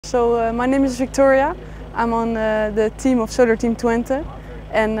My name is Victoria. I'm on the team of Solar Team Twente,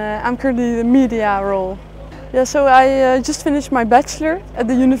 and I'm currently the media role. Yeah, so I just finished my bachelor at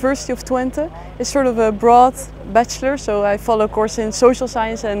the University of Twente. It's sort of a broad bachelor, so I follow a course in social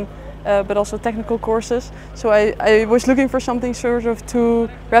science and but also technical courses. So I was looking for something sort of to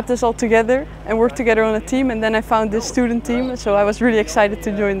wrap this all together and work together on a team, and then I found this student team, so I was really excited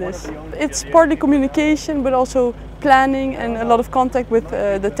to join this. It's partly communication but also planning and a lot of contact with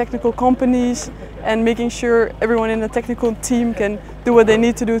the technical companies and making sure everyone in the technical team can do what they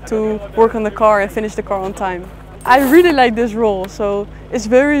need to do to work on the car and finish the car on time. I really like this role, so it's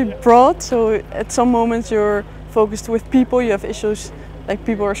very broad, so at some moments you're focused with people, you have issues like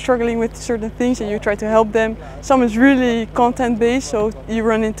people are struggling with certain things and you try to help them. Some is really content based, so you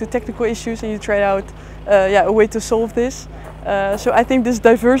run into technical issues and you try out a way to solve this. So I think this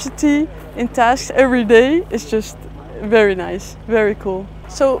diversity in tasks every day is just very nice, very cool.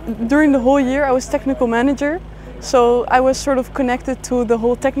 So during the whole year I was technical manager, so I was sort of connected to the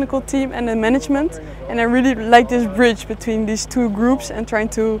whole technical team and the management, and I really like this bridge between these two groups and trying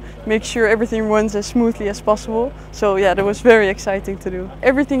to make sure everything runs as smoothly as possible. So yeah, that was very exciting to do.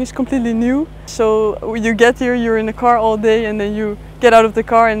 Everything is completely new, so when you get here you're in the car all day and then you get out of the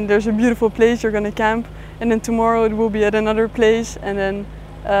car and there's a beautiful place you're gonna camp, and then tomorrow it will be at another place, and then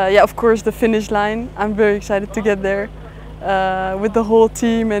of course the finish line. I'm very excited to get there. With the whole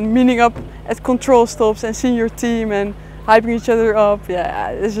team and meeting up at control stops and seeing your team and hyping each other up.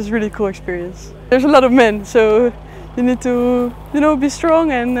 Yeah, it's just a really cool experience. There's a lot of men, so you need to, be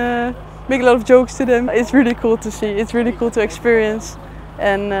strong and make a lot of jokes to them. It's really cool to see, it's really cool to experience,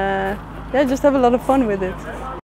 and just have a lot of fun with it.